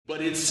But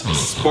it's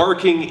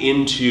sparking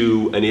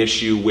into an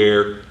issue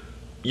where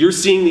you're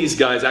seeing these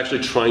guys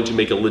actually trying to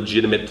make a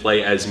legitimate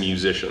play as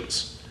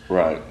musicians.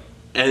 Right.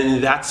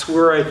 And that's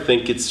where I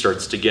think it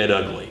starts to get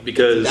ugly,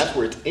 because that's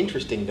where it's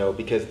interesting though,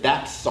 because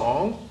that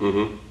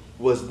song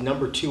was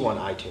number 2 on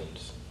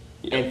iTunes.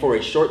 Yeah. And for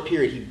a short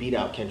period he beat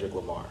out Kendrick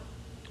Lamar.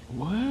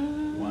 What?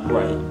 Wow.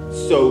 Right.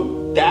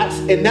 So that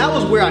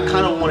was where I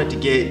kind of wanted to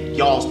get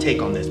y'all's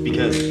take on this,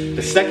 because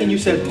the second you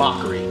said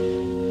mockery,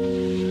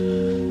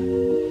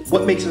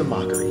 what makes it a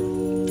mockery?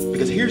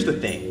 Because here's the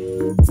thing.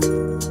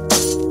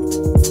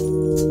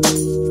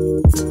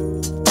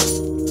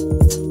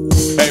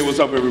 Hey, what's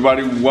up,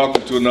 everybody?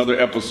 Welcome to another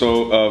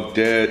episode of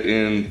Dead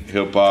in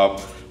Hip Hop.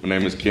 My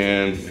name is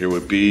Ken, here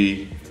with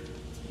B,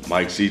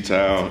 Mike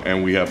Seatown,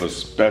 and we have a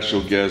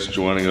special guest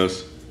joining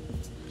us,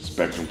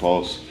 Spectrum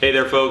Pulse. Hey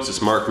there, folks.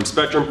 It's Mark from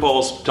Spectrum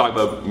Pulse. Talk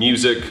about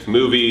music,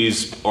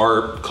 movies,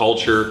 art,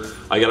 culture.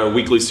 I got a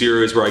weekly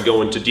series where I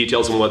go into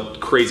details on what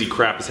crazy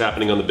crap is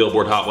happening on the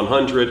Billboard Hot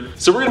 100.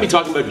 So we're going to be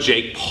talking about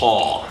Jake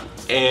Paul.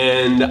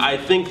 And I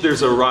think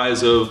there's a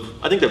rise of,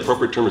 I think the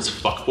appropriate term is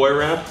fuckboy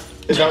rap.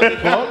 Is that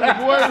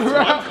That's what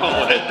I'm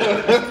calling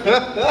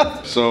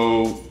it.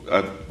 So,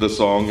 the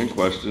song in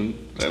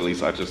question, at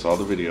least I just saw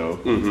the video,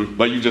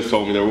 but you just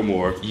told me there were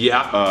more.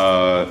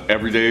 Yeah.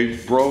 Everyday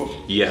Bro?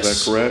 Yes.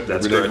 Is that correct?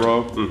 That's Everyday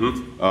correct.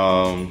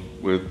 Bro?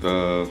 With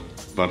a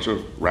bunch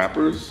of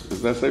rappers?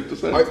 Is that safe to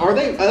say? Are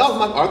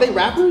they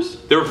rappers?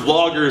 They're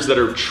vloggers that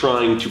are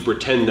trying to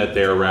pretend that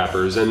they're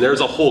rappers, and there's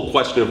a whole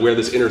question of where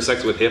this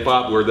intersects with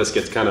hip-hop, where this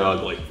gets kind of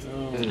ugly.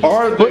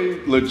 Are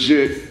they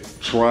legit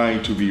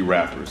trying to be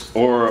rappers,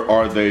 or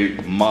are they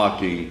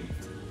mocking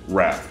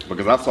rap?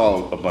 Because I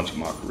saw a bunch of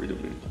mockery to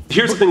me.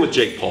 Here's the thing with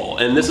Jake Paul,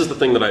 and this is the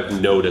thing that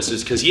I've noticed,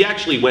 is because he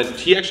actually went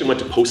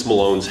to Post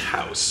Malone's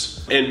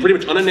house, and pretty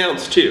much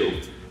unannounced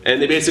too,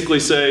 and they basically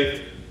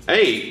say,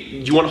 hey, do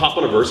you want to hop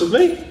on a verse with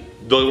me?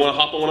 Do you want to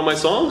hop on one of my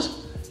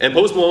songs? And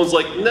Post Malone's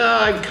like, nah,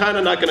 I'm kind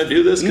of not going to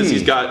do this, because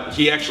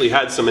he actually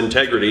had some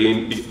integrity,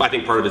 and I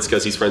think part of it's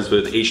because he's friends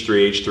with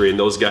H3, and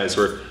those guys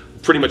were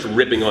pretty much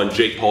ripping on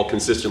Jake Paul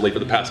consistently for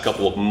the past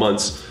couple of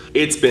months.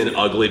 It's been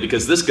ugly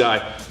because this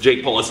guy,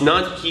 Jake Paul,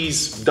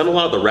 he's done a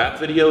lot of the rap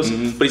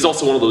videos, but he's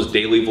also one of those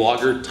daily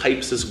vlogger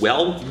types as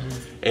well.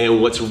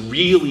 And what's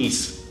really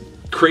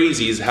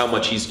crazy is how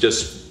much he's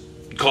just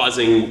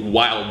causing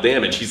wild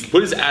damage. He's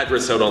put his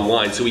address out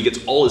online so he gets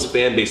all his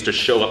fan base to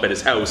show up at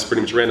his house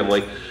pretty much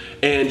randomly.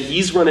 And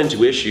he's run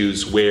into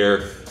issues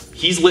where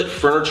he's lit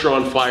furniture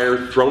on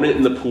fire, thrown it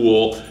in the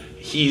pool.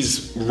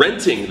 He's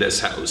renting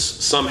this house.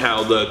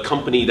 Somehow the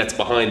company that's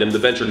behind him, the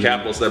venture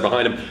capitalists that are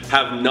behind him,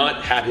 have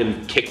not had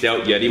him kicked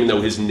out yet, even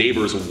though his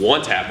neighbors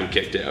want to have him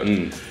kicked out.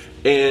 And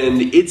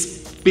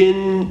it's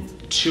been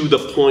to the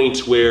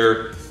point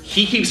where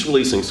he keeps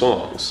releasing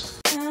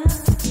songs.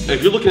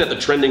 If you're looking at the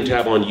trending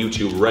tab on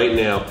YouTube right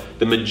now,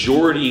 the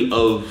majority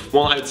of,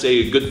 well, I'd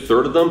say a good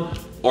third of them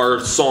are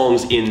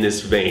songs in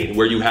this vein,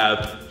 where you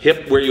have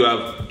hip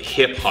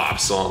hop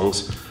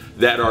songs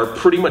that are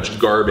pretty much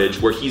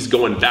garbage, where he's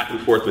going back and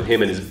forth with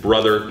him and his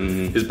brother.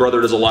 His brother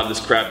does a lot of this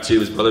crap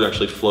too. His brother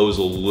actually flows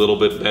a little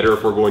bit better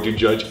if we're going to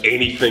judge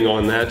anything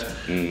on that.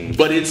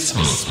 But it's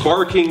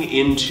sparking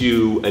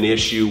into an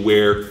issue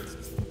where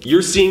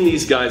you're seeing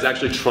these guys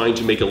actually trying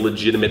to make a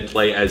legitimate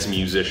play as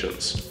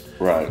musicians.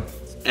 Right.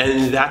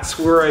 And that's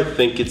where I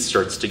think it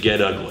starts to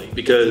get ugly,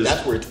 because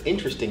that's where it's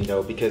interesting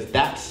though, because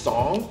that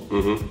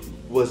song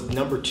was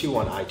number 2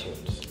 on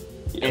iTunes.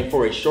 And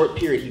for a short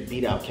period he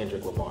beat out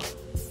Kendrick Lamar.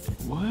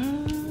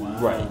 What? Wow.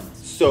 Right.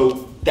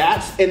 So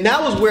that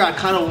was where I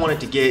kind of wanted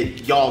to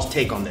get y'all's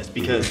take on this,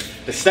 because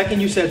the second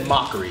you said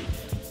mockery,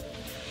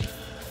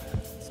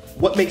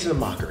 what makes it a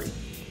mockery?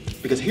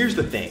 Because here's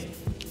the thing.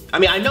 I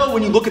mean, I know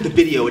when you look at the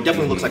video, it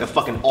definitely looks like a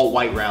fucking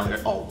all-white rally.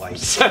 All-white.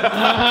 Same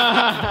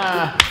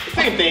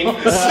thing.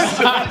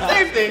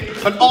 Same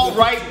thing. An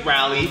all-right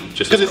rally.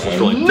 Because it's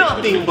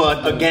nothing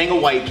but a gang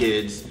of white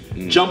kids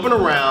jumping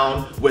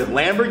around with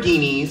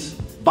Lamborghinis,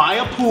 by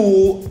a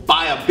pool,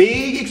 by a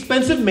big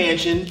expensive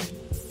mansion.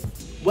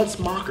 What's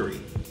mockery?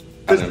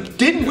 Because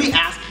didn't we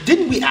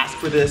ask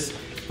for this?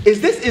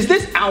 Is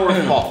this our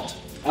fault?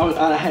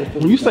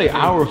 When you say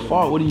our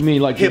fault, what do you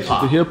mean? Like hip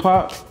hop? The hip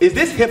hop? Is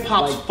this hip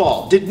hop's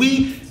fault? Did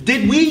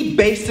we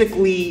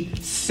basically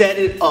set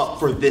it up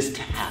for this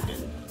to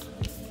happen?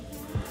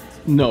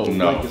 No.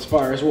 Like as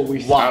far as what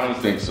we saw. I don't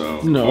think so.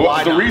 No.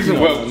 Well, the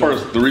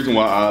reason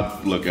why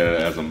I look at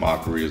it as a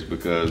mockery is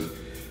because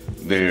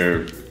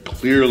they're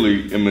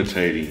clearly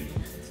imitating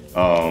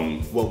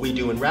what we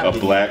do in rap,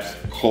 black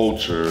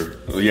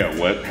culture. Yeah,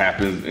 what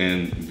happens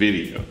in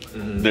video,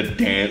 the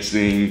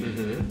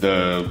dancing,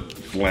 the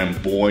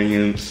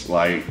flamboyance,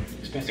 like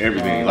expensive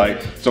everything.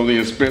 Like, so the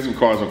expensive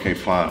cars, okay,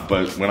 fine.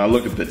 But when I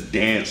look at the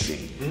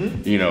dancing,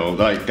 you know,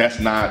 like that's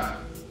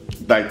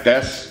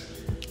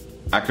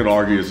I could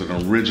argue is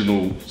an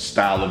original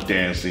style of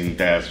dancing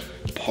that's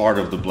part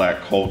of the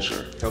black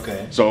culture.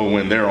 Okay. So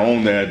when they're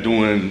on there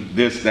doing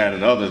this, that,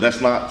 and other,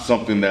 that's not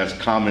something that's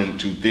common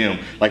to them.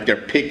 Like they're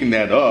picking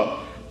that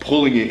up,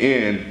 pulling it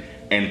in,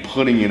 and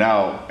putting it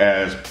out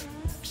as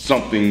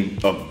something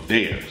of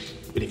theirs.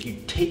 But if you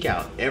take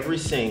out every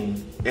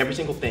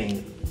single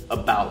thing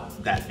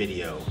about that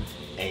video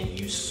and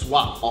you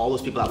swap all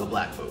those people out with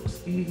black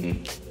folks,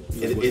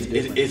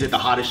 is it the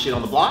hottest shit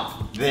on the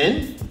block?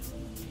 Then?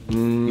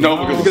 No,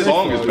 because the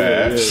song is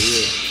bad.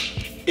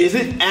 Is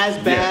it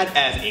as bad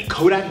as a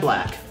Kodak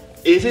Black?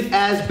 Is it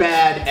as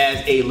bad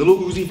as a Lil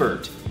Uzi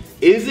Vert?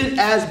 Is it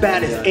as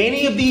bad as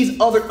any of these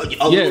other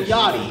Yes,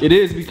 Yachty? it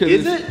is because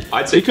Is it?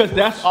 I'd say because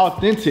that's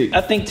authentic.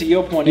 I think to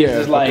your point,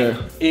 it's like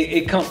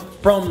it comes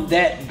from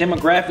that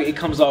demographic. It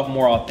comes off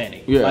more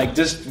authentic. Yeah. Like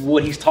just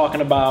what he's talking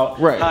about,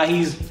 Right. how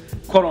he's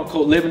quote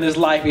unquote living his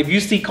life. If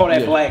you see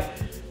Kodak Black,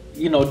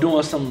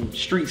 doing some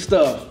street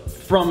stuff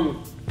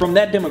from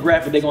that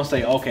demographic, they're gonna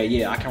say, okay,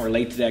 yeah, I can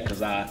relate to that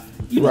because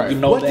you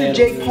know What that. did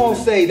Jake Paul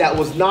say that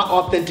was not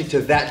authentic to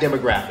that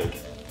demographic?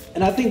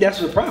 And I think that's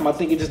the problem. I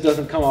think it just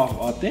doesn't come off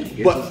authentic.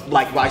 It's But just-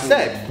 like I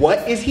said,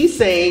 what is he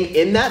saying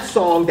in that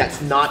song that's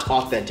not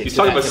authentic? He's to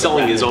talking that about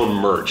selling his demographic? own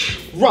merch.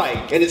 Right,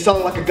 and it's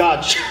sounding like a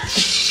god.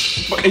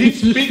 But he's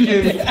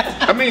speaking,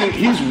 I mean,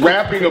 he's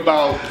rapping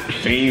about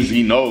things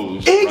he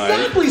knows.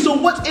 Exactly. So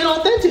what's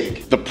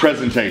inauthentic? The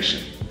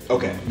presentation.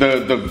 Okay.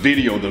 The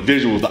video, the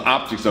visuals, the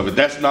optics of it,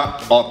 that's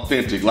not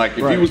authentic. Like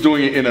if he was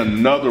doing it in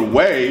another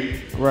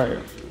way, Right.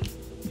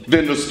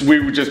 then we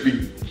would just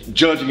be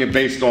judging it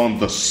based on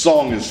the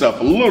song itself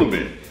a little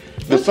bit.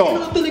 The What's song.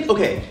 inauthentic?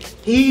 Okay,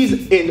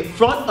 he's in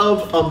front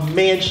of a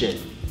mansion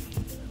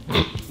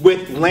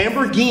with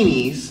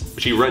Lamborghinis.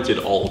 But he rented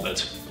all of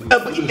it.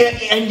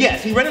 And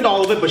yes, he rented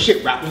all of it, but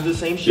shit, rappers do the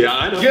same shit. Yeah,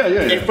 I know. Yeah.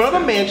 In front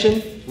of a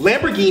mansion,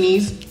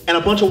 Lamborghinis, and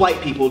a bunch of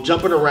white people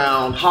jumping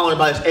around, hollering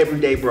about his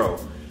everyday bro.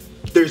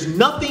 There's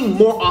nothing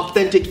more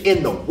authentic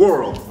in the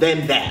world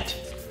than that.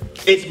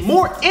 It's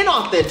more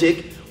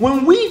inauthentic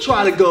when we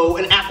try to go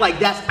and act like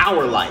that's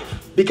our life.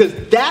 Because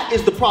that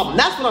is the problem.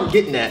 That's what I'm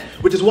getting at,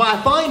 which is why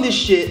I find this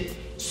shit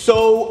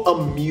so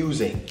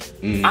amusing.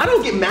 I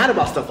don't get mad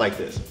about stuff like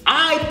this.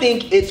 I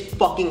think it's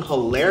fucking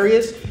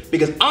hilarious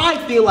because I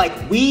feel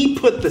like we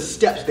put the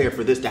steps there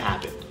for this to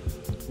happen.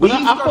 But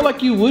I feel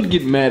like you would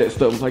get mad at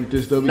stuff like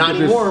this though. Not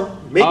because it's- anymore.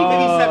 Maybe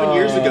 7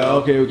 years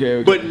ago.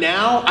 Okay. But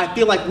now I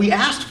feel like we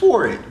asked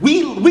for it.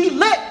 We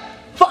let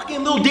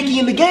fucking Lil Dicky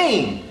in the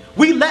game.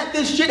 We let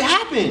this shit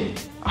happen.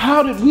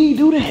 How did we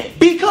do that?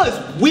 Because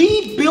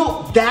we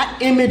built that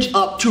image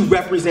up to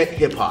represent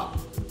hip hop.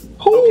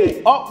 Who?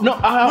 Okay. Oh no!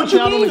 What you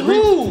I don't mean, agree.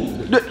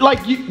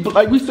 who?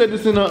 Like we said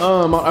this in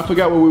I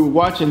forgot what we were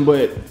watching,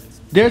 but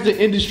there's an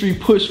industry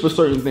push for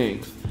certain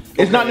things.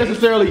 It's not Okay.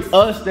 necessarily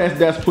us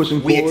that's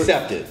pushing We forward.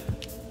 accept it.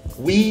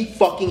 We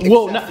fucking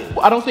Well, accept it.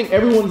 I don't think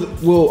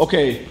everyone's. Well,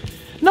 okay.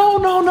 No.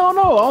 I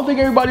don't think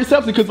everybody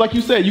accepts it because, like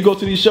you said, you go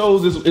to these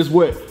shows is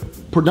what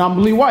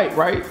predominantly white,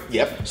 right?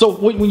 Yep. So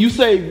when you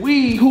say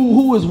we,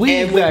 who is we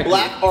And exactly?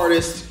 when black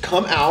artists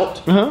come out,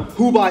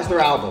 who buys their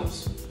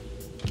albums?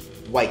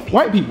 White people.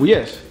 White people,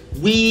 yes.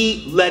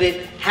 We let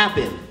it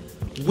happen.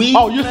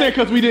 Oh, you're saying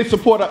because we didn't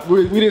support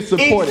we didn't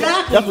support it.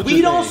 Exactly. That's what We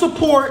you're don't saying.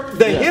 support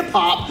the hip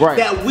hop Right.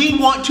 that we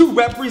want to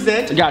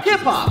represent Gotcha. hip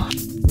hop.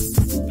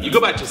 You go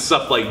back to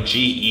stuff like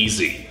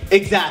G-Eazy.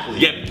 Exactly. You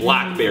get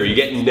Blackberry, you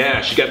get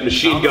Nash, you got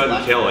Machine Gun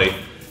Blackberry. Kelly.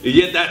 You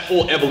get that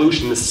whole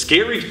evolution. The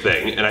scary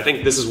thing, and I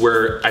think this is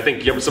where I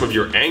think some of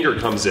your anger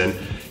comes in,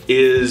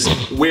 is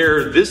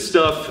where this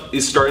stuff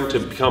is starting to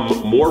become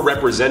more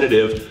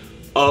representative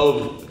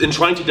of and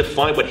trying to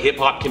define what hip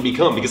hop can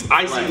become. Because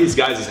I see these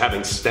guys as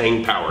having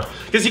staying power.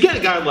 Because you get a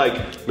guy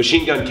like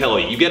Machine Gun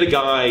Kelly, you get a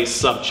guy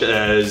such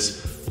as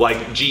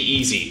like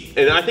G-Eazy,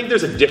 and I think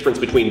there's a difference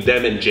between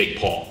them and Jake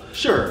Paul.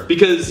 Sure.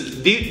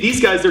 Because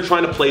these guys, they're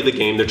trying to play the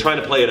game, they're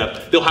trying to play it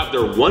up. They'll have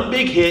their one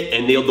big hit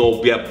and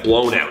they'll get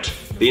blown out.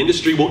 The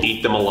industry will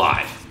eat them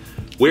alive.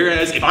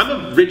 Whereas if I'm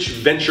a rich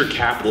venture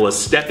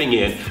capitalist stepping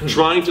in,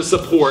 trying to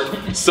support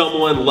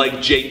someone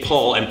like Jake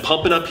Paul and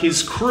pumping up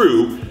his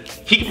crew,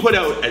 he can put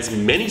out as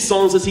many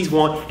songs as he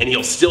wants and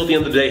he'll still at the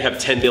end of the day have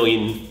 10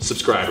 million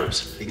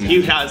subscribers.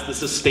 He has the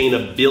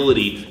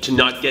sustainability to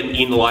not get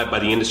eaten alive by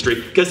the industry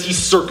because he's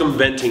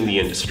circumventing the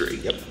industry.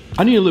 Yep.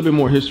 I need a little bit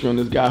more history on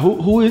this guy.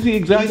 Who is he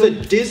He's exactly?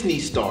 a Disney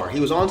star. He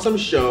was on some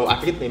show. I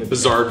forget the name of it.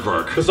 Bizarre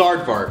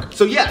Bizarre.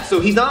 So yeah,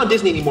 so he's not on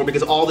Disney anymore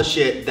because all the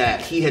shit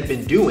that he had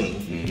been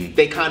doing,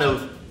 they kind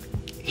of,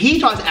 he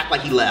tries to act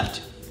like he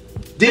left.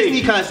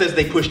 Disney kind of says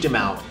they pushed him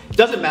out.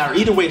 Doesn't matter.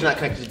 Either way, he's not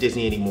connected to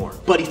Disney anymore.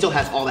 But he still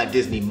has all that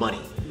Disney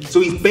money. So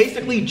he's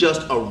basically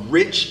just a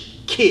rich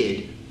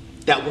kid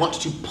that wants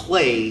to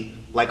play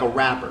like a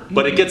rapper.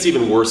 But it gets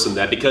even worse than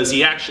that because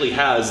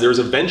there's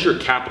a venture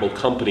capital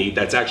company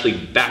that's actually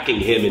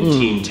backing him in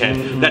Team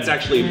 10. That's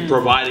actually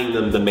providing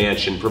them the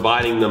mansion,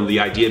 providing them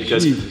the idea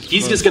because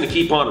he's just going to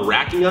keep on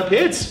racking up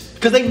hits.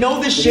 Because they know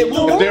this shit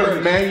will They're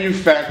work.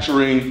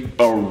 manufacturing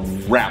a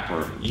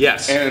rapper.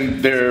 Yes.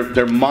 And they're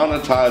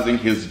monetizing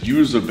his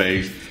user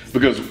base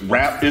because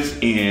rap is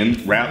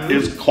in, rap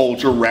is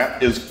culture,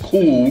 rap is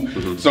cool.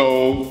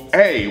 So,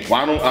 hey,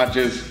 why don't I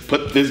just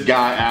put this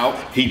guy out?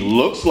 He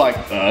looks like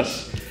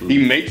us.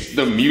 He makes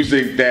the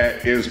music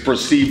that is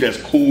perceived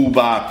as cool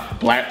by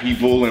black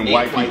people and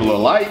white people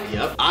alike.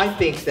 Yep. I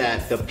think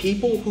that the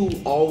people who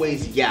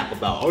always yap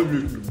about, I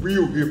listen to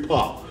real hip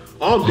hop,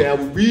 I'm down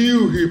with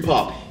real hip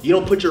hop. You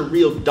don't put your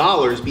real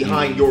dollars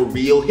behind your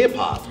real hip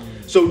hop.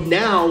 So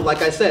now,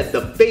 like I said,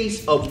 the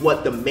face of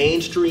what the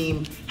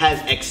mainstream has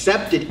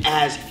accepted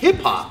as hip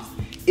hop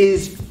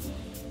is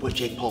what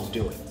Jake Paul's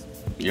doing.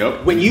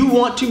 Yep. When you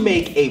want to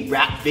make a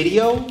rap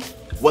video,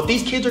 what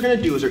these kids are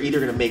gonna do is they're either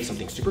gonna make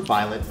something super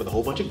violent with a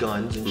whole bunch of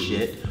guns and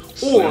shit,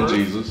 or Slim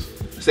Jesus.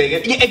 Say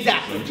again? Yeah,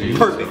 exactly.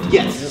 Perfect.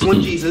 Yes,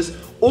 Slim Jesus.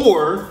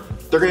 Or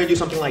they're gonna do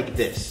something like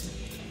this.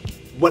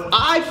 What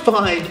I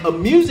find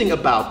amusing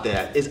about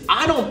that is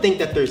I don't think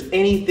that there's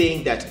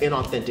anything that's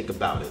inauthentic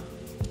about it.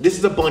 This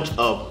is a bunch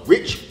of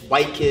rich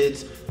white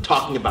kids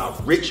talking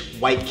about rich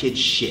white kid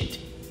shit.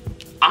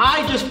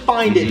 I just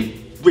find it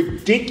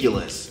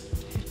ridiculous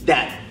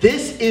that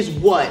this is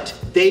what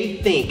they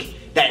think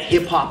that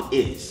hip hop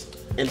is.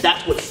 And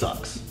that's what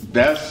sucks.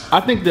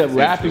 I think the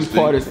rapping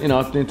part is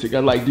inauthentic.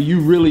 I'm like, do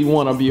you really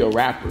want to be a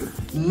rapper?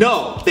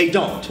 No, they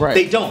don't. Right.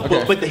 They don't.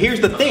 Okay. But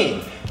here's the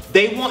thing.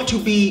 They want to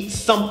be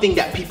something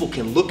that people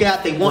can look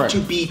at. They want to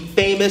be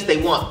famous.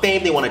 They want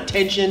fame. They want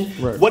attention.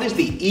 Right. What is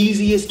the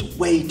easiest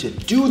way to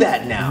do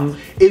that now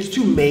is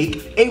to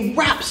make a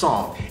rap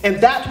song.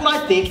 And that's what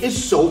I think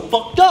is so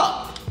fucked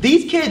up.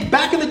 These kids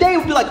back in the day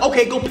would be like,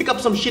 okay, go pick up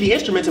some shitty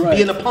instruments and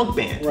be in a punk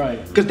band.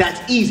 Right. Because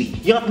that's easy.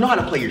 You don't know how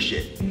to play your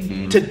shit.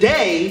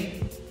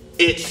 Today,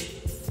 it's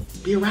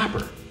be a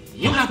rapper.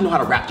 You don't have to know how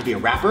to rap to be a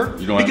rapper.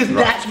 Because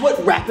that's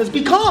what rap has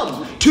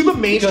become to the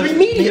mainstream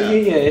media.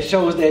 Yeah, it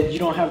shows that you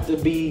don't have to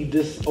be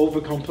this over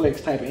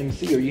complex type of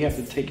MC, or you have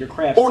to take your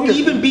craft or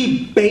seriously. even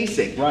be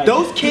basic. Right.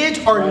 Those kids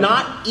are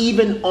not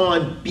even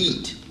on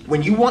beat.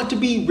 When you want to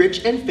be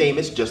rich and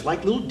famous, just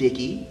like Lil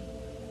Dicky,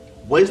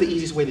 what is the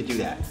easiest way to do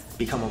that?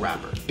 Become a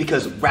rapper.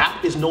 Because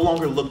rap is no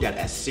longer looked at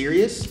as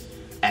serious,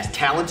 as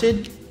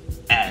talented,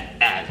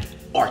 as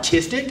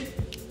artistic.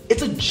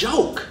 It's a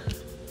joke.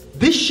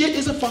 This shit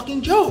is a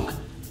fucking joke.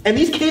 And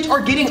these kids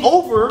are getting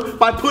over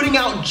by putting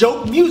out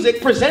joke music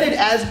presented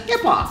as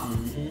hip hop.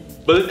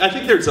 But I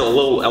think there's a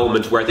little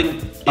element where I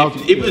think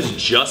if it was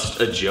just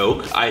a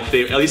joke, I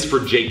think, at least for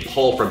Jake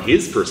Paul from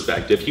his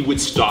perspective, he would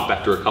stop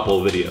after a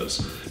couple of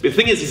videos. The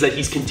thing is that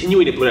he's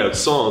continuing to put out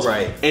songs,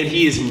 and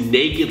he is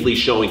nakedly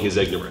showing his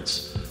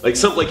ignorance. Like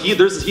he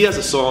has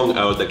a song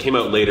out that came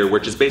out later,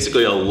 which is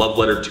basically a love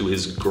letter to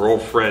his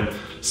girlfriend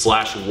 /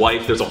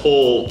 wife. There's a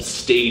whole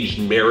staged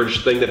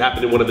marriage thing that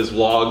happened in one of his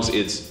vlogs.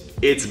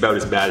 It's about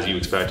as bad as you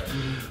expect.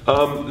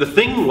 The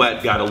thing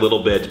that got a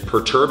little bit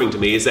perturbing to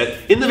me is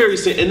that in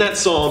that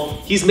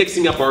song, he's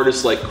mixing up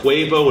artists like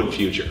Convo and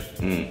Future.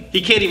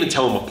 He can't even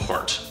tell them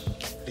apart.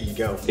 There you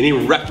go. And he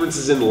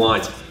references in the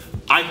lines.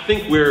 I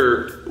think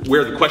where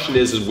the question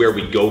is where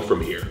we go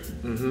from here,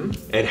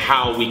 and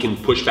how we can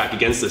push back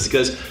against this.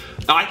 Because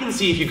I can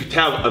see if you could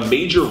have a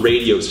major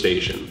radio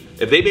station,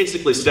 if they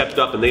basically stepped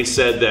up and they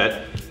said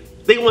that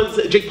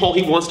Jake Paul,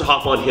 he wants to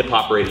hop on hip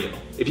hop radio.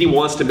 If he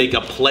wants to make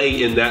a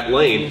play in that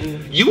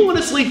lane, you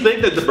honestly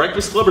think that the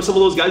Breakfast Club or some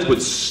of those guys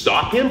would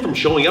stop him from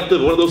showing up to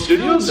one of those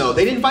studios? No,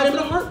 they'd invite him in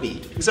a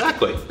heartbeat.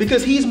 Exactly.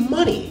 Because he's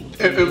money.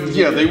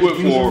 Yeah, they would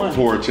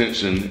for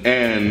attention,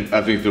 and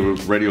I think the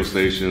radio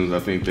stations, I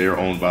think they're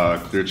owned by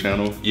Clear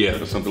Channel,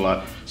 or something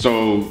like.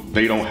 So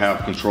they don't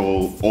have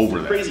control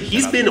over that. Crazy.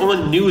 He's been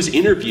on news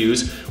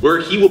interviews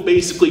where he will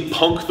basically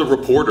punk the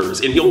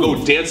reporters, and he'll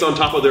go dance on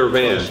top of their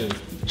van.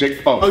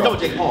 Jake Paul.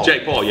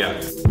 Jake Paul,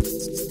 yeah.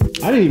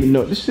 I didn't even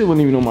know. This shit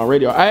wasn't even on my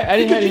radio.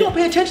 You don't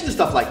pay attention to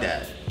stuff like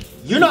that.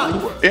 You're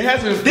not. It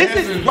hasn't.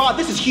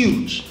 This is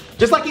huge.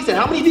 Just like he said,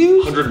 how many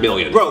views? 100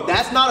 million. Bro,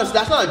 that's not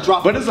a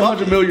drop. But it's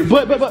 100 million.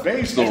 But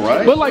base though,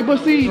 right? The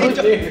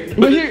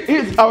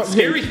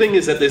scary thing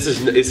is that this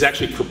is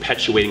actually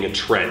perpetuating a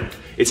trend.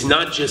 It's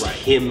not just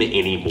him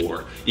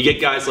anymore. You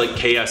get guys like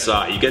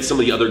KSI. You get some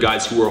of the other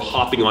guys who are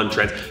hopping on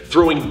trends,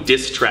 throwing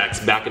diss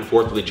tracks back and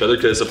forth with each other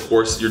because, of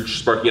course, you're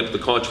sparking up the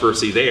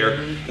controversy there,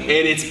 and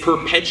it's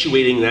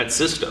perpetuating that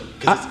system.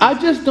 I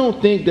just don't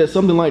think that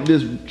something like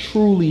this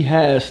truly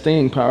has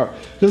staying power.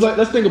 Because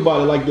let's think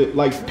about it,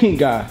 like Pink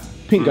Guy,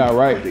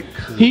 right?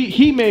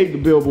 He made the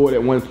Billboard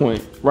at one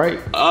point, right?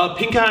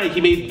 Pink Guy,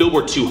 he made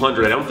Billboard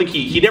 200. I don't think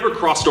he never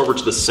crossed over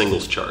to the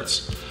singles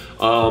charts.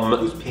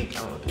 Who's Pink?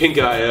 Pink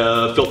Guy,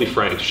 Filthy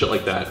Frank, shit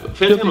like that.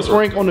 Filthy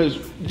Frank on his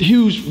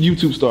huge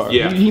YouTube star.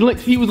 Yeah.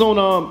 He was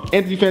on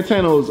Anthony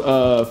Fantano's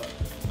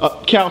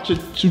Cal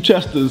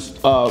Chuchesta's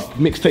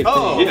mixtape.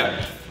 Oh, thing.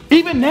 Yeah.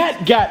 Even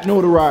that got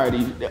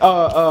notoriety.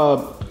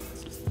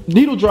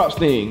 Needle Drop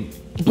Sting.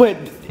 But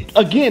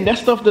again, that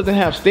stuff doesn't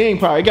have staying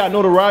power. It got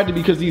notoriety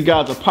because these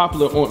guys are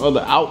popular on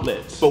other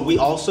outlets. But we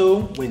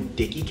also, when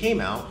Dickie came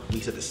out,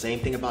 we said the same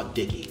thing about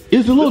Dickie.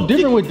 It's a little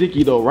different with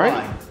Dickie though, right?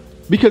 Why?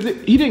 Because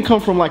he didn't come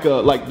from like the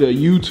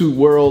YouTube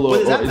world. What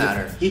does that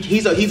matter?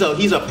 He's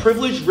a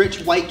privileged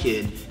rich white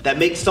kid that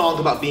makes songs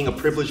about being a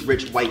privileged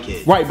rich white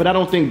kid. Right, but I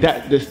don't think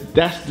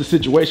that's the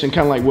situation.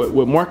 Kind of like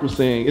what Mark was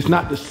saying. It's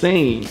not the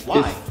same.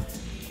 Why?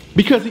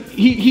 Because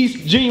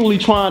he's genuinely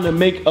trying to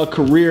make a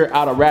career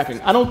out of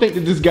rapping. I don't think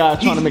that this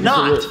guy's trying to make a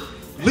career.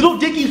 Little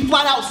Dicky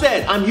flat out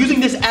said, I'm using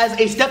this as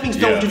a stepping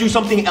stone to do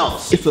something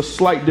else. It's a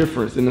slight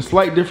difference, and the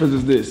slight difference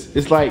is this.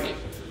 It's like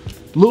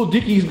Lil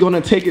Dicky's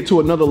gonna take it to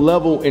another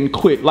level and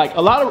quit. Like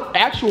a lot of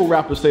actual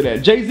rappers say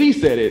that. Jay-Z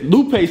said it.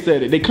 Lupe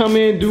said it. They come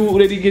in, do what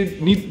they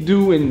need to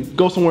do, and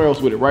go somewhere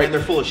else with it, right? And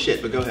they're full of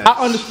shit, but go ahead.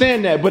 I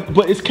understand that,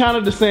 but it's kind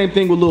of the same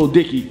thing with Lil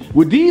Dicky.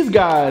 With these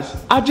guys,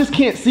 I just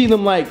can't see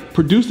them like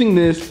producing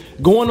this,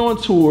 going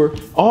on tour,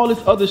 all this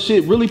other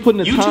shit, really putting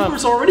the time.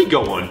 YouTubers already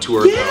go on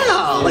tour.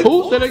 Yeah. Like,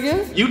 who said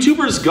again?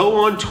 YouTubers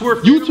go on tour.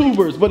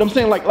 YouTubers, but I'm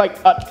saying like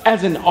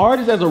as an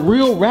artist, as a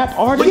real rap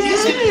artist.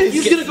 But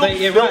he's gonna go.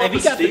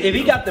 If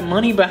he got the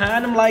money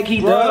behind him like he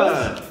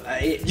does,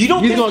 you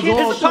don't he's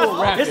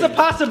think it's a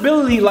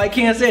possibility. Like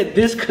Ken said,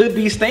 this could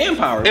be staying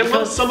power. And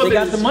well, some of they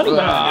got the money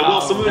behind. And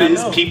well, some of it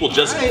is people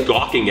just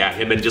gawking at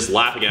him and just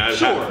laughing at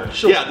him.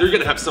 Sure. Yeah, they're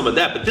gonna have some of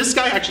that. But this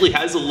guy actually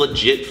has a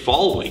legit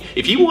following.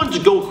 If he wanted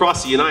to go across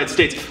the United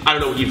States, I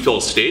don't know if he'd fill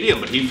a stadium,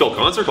 but he'd fill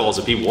concert halls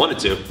if he wanted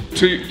to.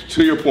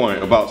 To your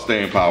point about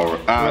staying power,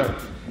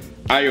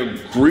 I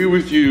agree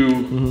with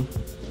you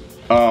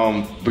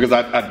because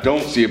I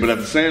don't see it, but at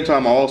the same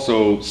time, I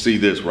also see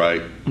this,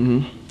 right?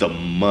 The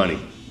money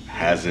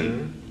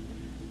hasn't.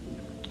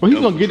 Well, he's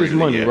gonna get his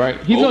money, yet.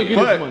 right? He's gonna get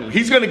his money.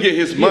 He's gonna get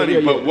his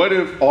money, but what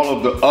if all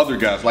of the other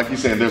guys, like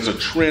he's saying, there's a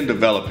trend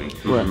developing.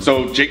 Right.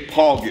 So Jake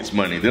Paul gets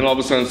money, then all of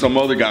a sudden some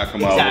other guy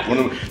come out,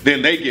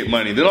 then they get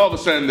money, then all of a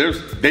sudden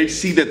they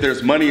see that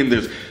there's money in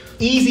this.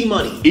 Easy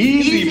money.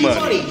 Easy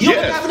money. You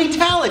don't have any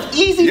talent.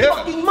 Easy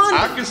fucking money.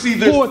 I can see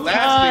this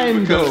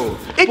lasting because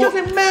it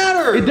doesn't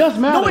matter. It does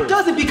matter. No, it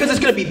doesn't, because it's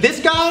gonna be this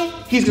guy,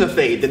 he's gonna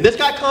fade. Then this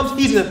guy comes,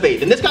 he's gonna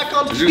fade. Then this guy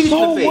comes, he's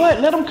gonna fade. So what?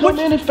 Let him come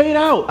in and fade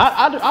out.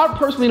 I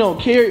personally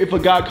don't care if a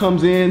guy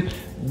comes in,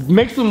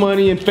 makes some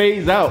money and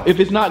fades out if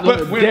it's not going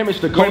to damage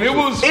the culture.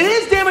 It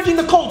is damaging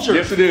the culture.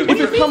 Yes, it is. If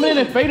it's coming in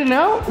and fading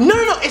out? No.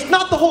 It's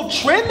not the whole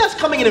trend that's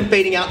coming in and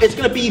fading out. It's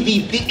going to be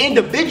the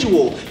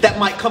individual that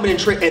might come in and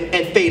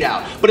fade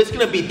out. But it's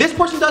going to be this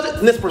person does it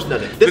and this person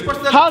does it. This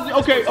person does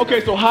it.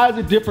 Okay. So how is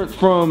it different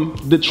from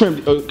the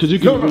trend? Because you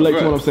can relate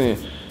to what I'm saying.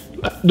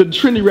 The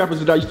trendy rappers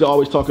that I used to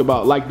always talk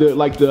about, like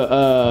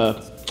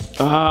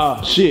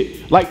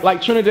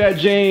Trinidad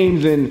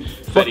James and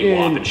Fetty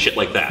Wap and shit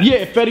like that.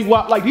 Yeah, Fetty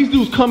Wap. Like these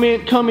dudes come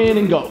in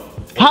and go.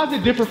 How's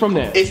it different from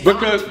that? It's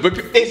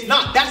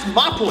not. That's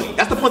my point.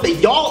 That's the point that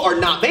y'all are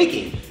not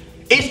making.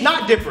 It's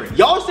not different.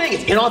 Y'all are saying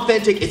it's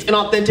inauthentic.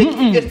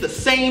 It's the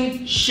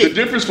same shit. The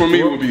difference for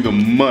me would be the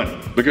money,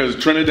 because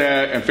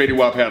Trinidad and Fetty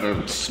Wap had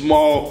a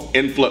small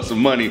influx of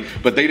money,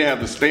 but they didn't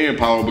have the staying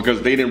power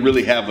because they didn't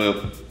really have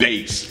a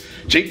base.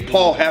 Jake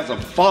Paul has a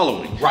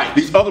following. Right.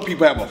 These other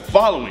people have a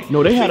following.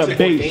 No, they had a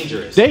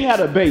base. They had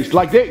a base.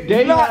 Like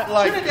they not had,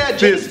 like Trinidad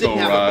this didn't though,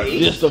 have Rod. a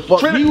base. Just the fuck.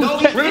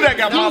 Trinidad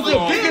got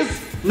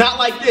Not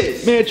like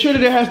this. Man,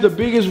 Trinidad has the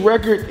biggest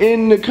record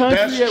in the country.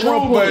 That's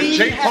true, but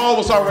Jake Paul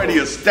was already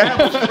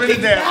established.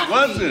 Trinidad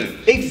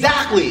wasn't.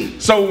 Exactly.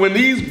 So when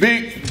these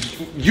big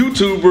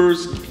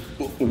YouTubers,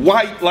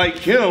 white like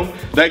him,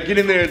 that get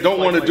in there and don't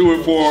want to do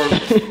it for,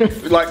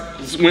 like,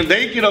 when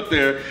they get up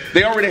there,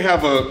 they already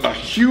have a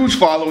huge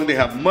following. They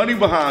have money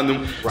behind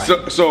them.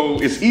 Right. So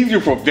it's easier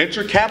for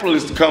venture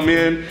capitalists to come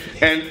in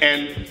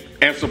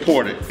and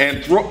support it.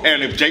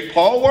 And if Jake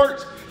Paul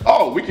works,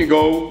 oh, we can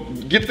go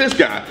get this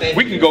guy.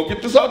 We can go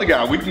get this other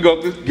guy. We can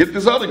go get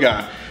this other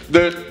guy.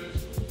 The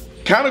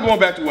kind of going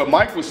back to what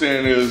Mike was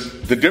saying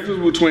is the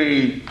difference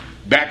between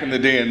back in the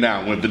day and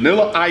now. When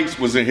Vanilla Ice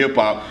was in hip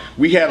hop,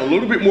 we had a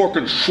little bit more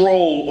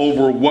control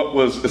over what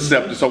was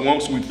accepted. So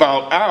once we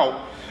found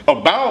out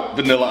about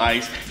Vanilla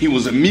Ice, he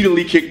was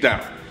immediately kicked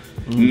out.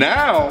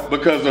 Now,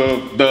 because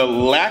of the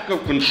lack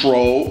of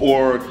control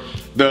or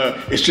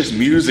it's just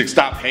music,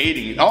 stop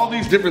hating, all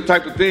these different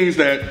type of things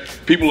that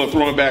people are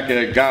throwing back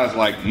at guys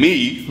like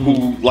me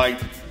who like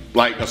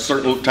a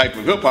certain type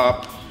of hip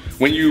hop.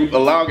 When you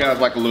allow guys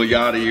like a Lil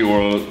Yachty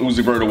or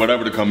Uzi Vert or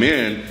whatever to come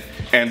in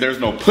and there's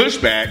no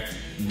pushback,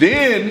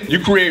 then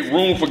you create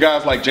room for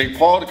guys like Jake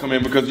Paul to come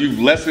in because you've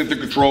lessened the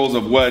controls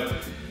of what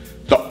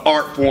the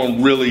art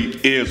form really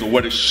is or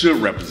what it should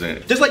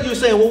represent. Just like you were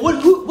saying,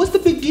 well, what's the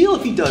big deal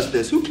if he does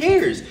this? Who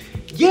cares?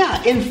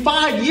 Yeah, in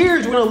 5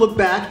 years, we're gonna look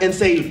back and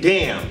say,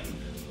 damn,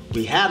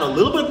 we had a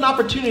little bit of an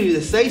opportunity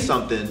to say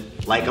something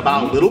like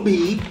about Lil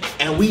B,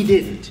 and we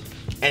didn't.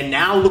 And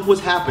now look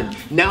what's happened.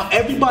 Now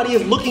everybody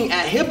is looking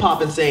at hip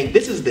hop and saying,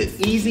 this is the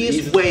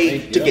easiest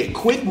way to get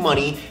quick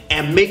money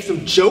and make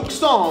some joke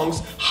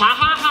songs, ha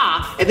ha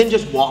ha, and then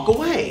just walk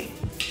away.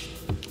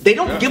 They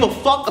don't give a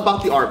fuck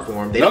about the art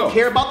form. They don't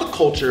care about the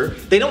culture.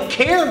 They don't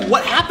care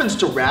what happens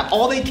to rap.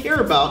 All they care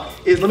about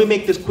is, let me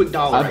make this quick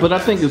dollar. But I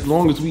think as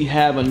long as we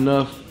have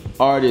enough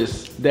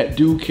artists that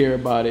do care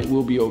about it,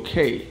 we'll be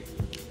okay.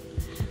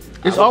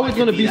 It's always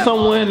going to be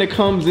someone that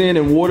comes in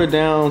and water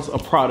downs a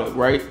product,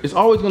 right? It's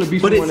always going to be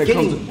someone that comes in.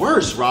 But it's getting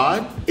worse,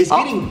 Rod. It's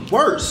getting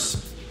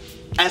worse.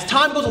 As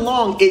time goes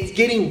along, it's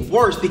getting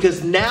worse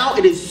because now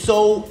it is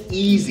so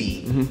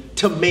easy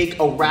to make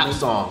a rap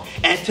song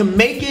and to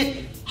make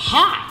it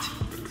hot.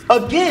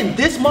 Again,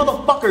 this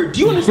motherfucker, do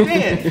you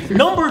understand?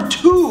 Number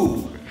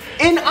 2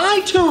 in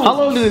iTunes. How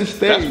long did it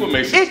stay? That's what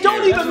makes it It don't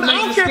scary. even, I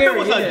don't care if it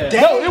was a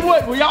day. No, it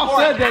was. When y'all or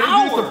said an that, it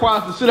hour. did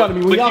surprise the shit out of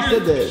me. When But y'all here-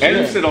 said that. And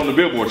Yeah. it sit on the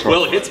Billboard chart.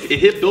 Well, it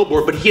hit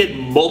Billboard, but he had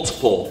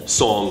multiple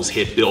songs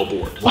hit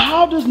Billboard. Well,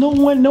 how does no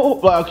one know?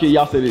 Well, okay,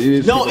 y'all said it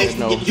is. No, people it's,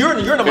 know. you're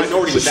in the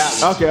minority with that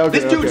one. Okay,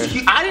 This dude,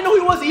 okay. I didn't know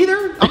he was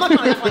either. I'm not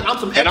trying to act like I'm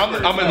some and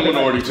expert. I'm in the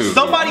minority too.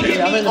 Somebody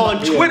hit me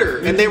on Twitter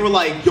and they were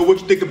like, yo,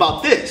 what you think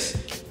about this?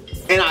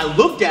 And I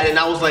looked at it and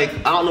I was like,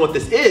 I don't know what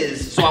this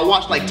is. So I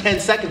watched like 10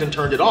 seconds and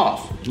turned it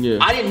off. Yeah.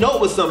 I didn't know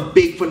it was some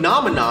big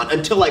phenomenon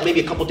until like maybe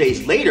a couple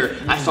days later.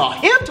 I saw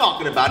him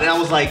talking about it and I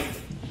was like,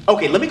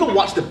 okay, let me go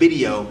watch the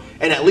video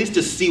and at least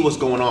just see what's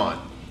going on.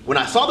 When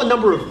I saw the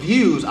number of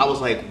views, I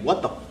was like,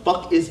 what the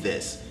fuck is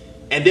this?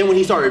 And then when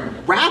he started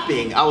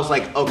rapping, I was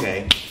like,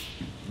 okay,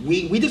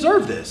 we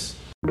deserve this.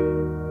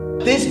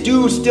 This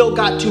dude still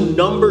got to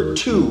number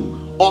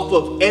 2 off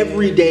of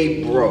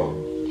Everyday Bro.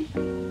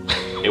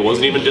 It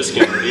wasn't even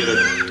discounted either.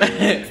 He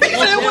said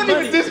it wasn't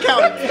even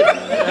discounted.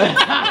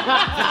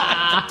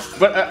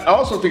 But I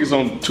also think it's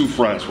on two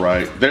fronts,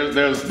 right?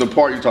 There's the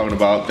part you're talking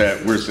about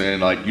that we're saying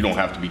like you don't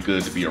have to be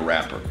good to be a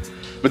rapper.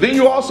 But then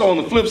you also on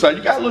the flip side,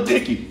 you got Lil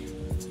Dicky,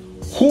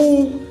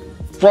 who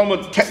from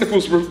a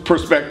technical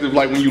perspective,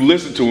 like when you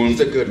listen to him, He's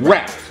a good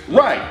rap.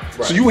 Right.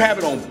 So you have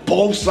it on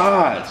both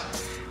sides.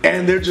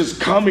 And they're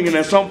just coming and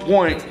at some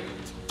point,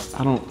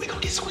 I don't. We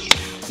gonna get squeezed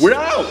out. we're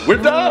out. We're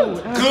done.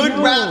 Good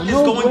rap is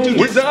going to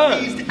We're get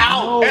done. squeezed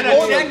out. And In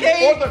a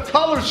decade, or the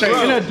color change.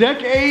 In a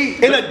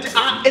decade. in a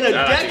I think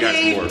that's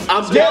decade, more.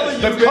 I'm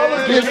telling the you, color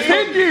man. In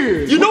 10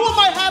 years. You know what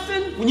might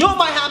happen? You know what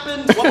might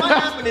happen? What might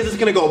happen is it's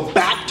gonna go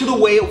back to the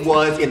way it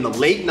was in the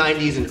late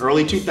 90s and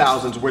early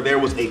 2000s where there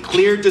was a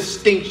clear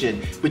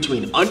distinction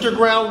between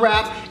underground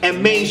rap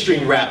and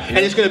mainstream rap. And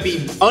it's gonna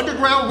be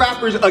underground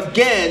rappers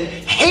again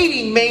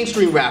hating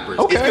mainstream rappers.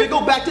 Okay. It's gonna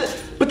go back to,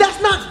 but that's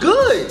not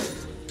good.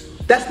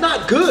 That's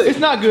not good. It's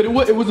not good. It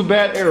was a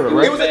bad era,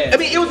 right? It was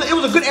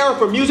a good era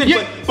for music,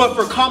 Yeah. but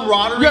for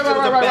camaraderie, Yeah, it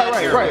was a bad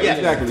era. right, Yeah.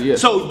 exactly, yeah.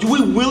 So do we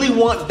really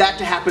want that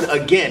to happen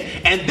again?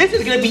 And this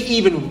is gonna be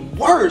even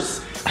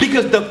worse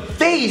because the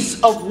face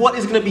of what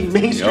is gonna be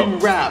mainstream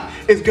Yep. rap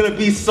is gonna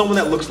be someone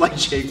that looks like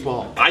Jake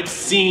Paul. I've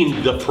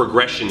seen the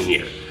progression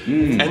here.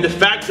 And the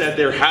fact that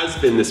there has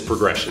been this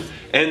progression,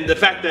 and the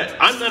fact that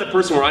I'm not a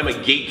person where I'm a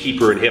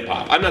gatekeeper in hip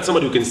hop. I'm not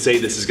someone who can say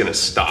this is gonna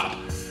stop.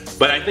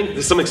 But I think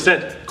to some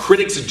extent,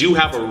 critics do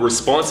have a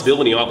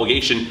responsibility and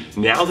obligation.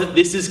 Now that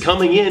this is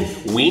coming in,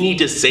 we need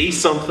to say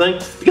something.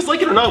 Because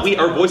like it or not,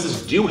 our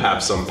voices do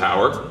have some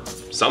power.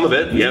 Some of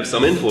it, we have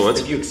some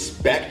influence. If you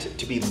expect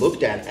to be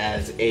looked at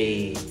as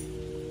a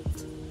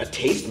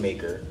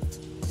tastemaker,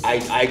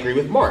 I agree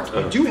with Mark.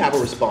 You do have a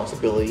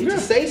responsibility to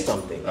say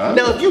something.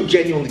 Now, if you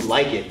genuinely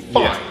like it,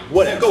 fine,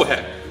 whatever. Go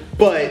ahead.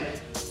 But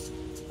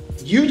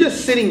you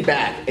just sitting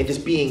back and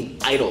just being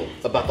idle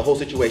about the whole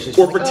situation.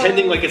 Or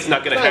pretending like it's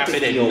not gonna not a happen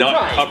big and deal. not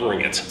Right.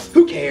 covering it.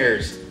 Who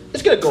cares?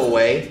 It's gonna go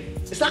away.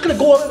 It's not gonna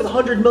go away with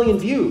 100 million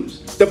views.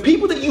 The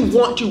people that you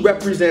want to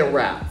represent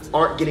rap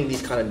aren't getting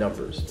these kind of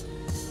numbers.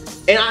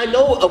 And I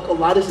know a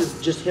lot of this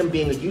is just him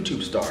being a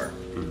YouTube star.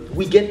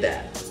 We get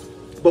that.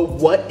 But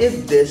what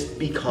if this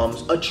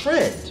becomes a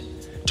trend?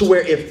 To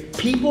where if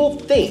people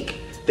think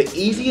the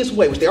easiest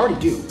way, which they already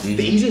do,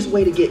 the easiest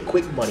way to get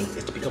quick money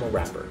is to become a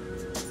rapper.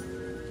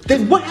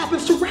 Then what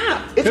happens to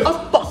rap? It's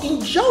a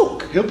fucking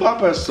joke. Hip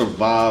hop has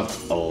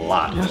survived a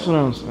lot. That's what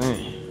I'm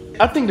saying.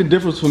 I think the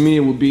difference for me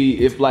would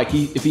be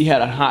if he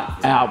had a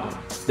hot album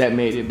that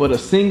made it, but a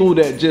single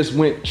that just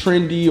went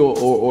trendy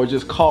or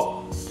just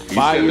caught You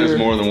fire. said there's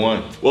more than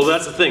one. Well,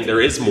 that's the thing. There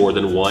is more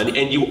than one,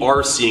 and you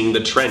are seeing the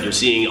trend. You're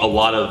seeing a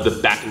lot of the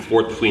back and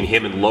forth between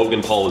him and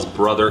Logan Paul, his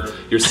brother.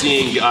 You're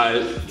seeing,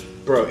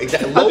 Bro,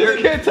 exactly.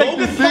 can't take Logan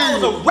this Paul is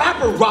serious. a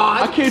rapper,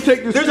 Rod. I can't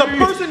take this There's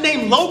serious. a person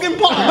named Logan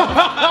Paul.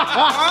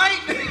 Alright?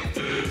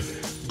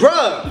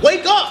 Bruh,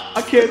 wake up.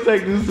 I can't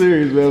take this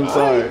serious, man.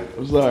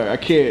 I'm sorry. I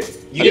can't.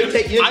 You didn't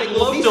take I'd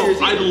Lil B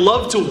serious I'd either.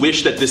 love to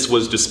wish that this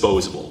was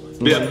disposable.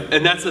 Yeah,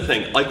 and that's the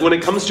thing. Like when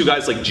it comes to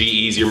guys like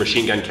G-Eazy or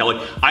Machine Gun Kelly,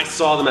 I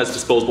saw them as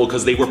disposable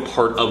because they were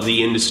part of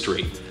the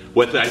industry.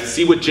 What I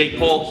see with Jake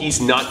Paul,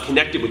 he's not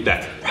connected with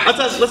that.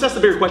 Let's ask the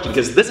bigger question,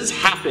 because this has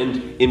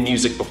happened in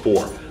music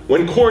before.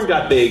 When Korn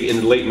got big in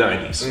the late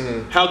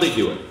 90s, how'd they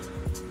do it?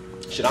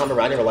 Shit, I don't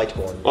remember. I never liked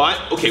Korn. Well,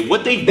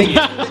 what they did,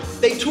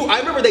 I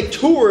remember they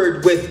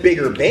toured with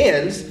bigger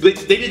bands. they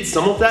did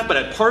some of that, but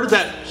a part of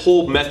that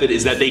whole method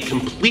is that they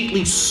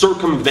completely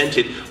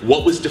circumvented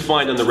what was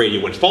defined on the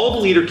radio. When Follow the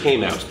Leader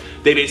came out,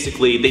 they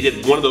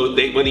did one of those,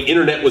 when the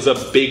internet was a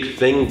big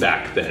thing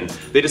back then,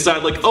 they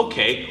decided like,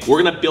 okay,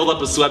 we're gonna build up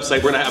this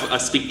website, we're gonna have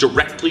us speak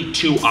directly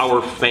to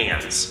our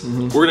fans.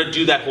 We're gonna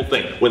do that whole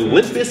thing. When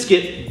Limp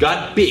Bizkit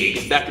got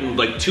big back in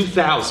like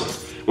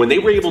 2000, when they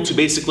were able to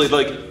basically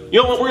like,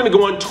 you know what, we're gonna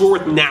go on tour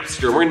with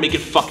Napster and we're gonna make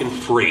it fucking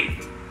free.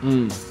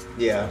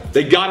 Yeah.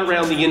 They got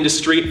around the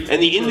industry,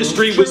 and the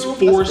industry was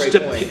forced to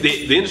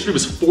the industry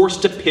was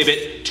forced to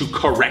pivot to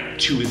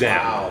correct to them.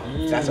 Wow,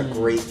 that's a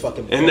great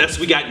fucking point. And that's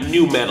we got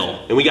new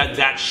metal, and we got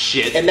that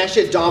shit. And that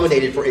shit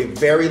dominated for a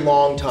very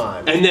long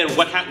time. And then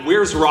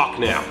where's rock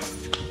now?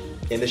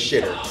 In the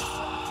shitter.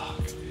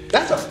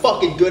 That's a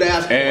fucking good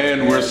ass point.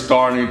 And we're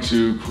starting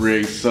to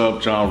create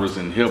subgenres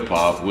in hip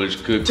hop,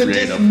 which could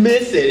create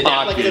dismiss it.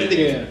 pocket.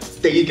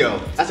 There you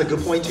go. That's a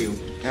good point too.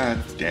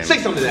 God damn it. Say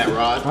something to that,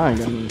 Rod. I ain't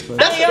got nothing to say.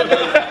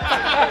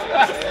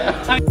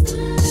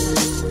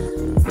 That's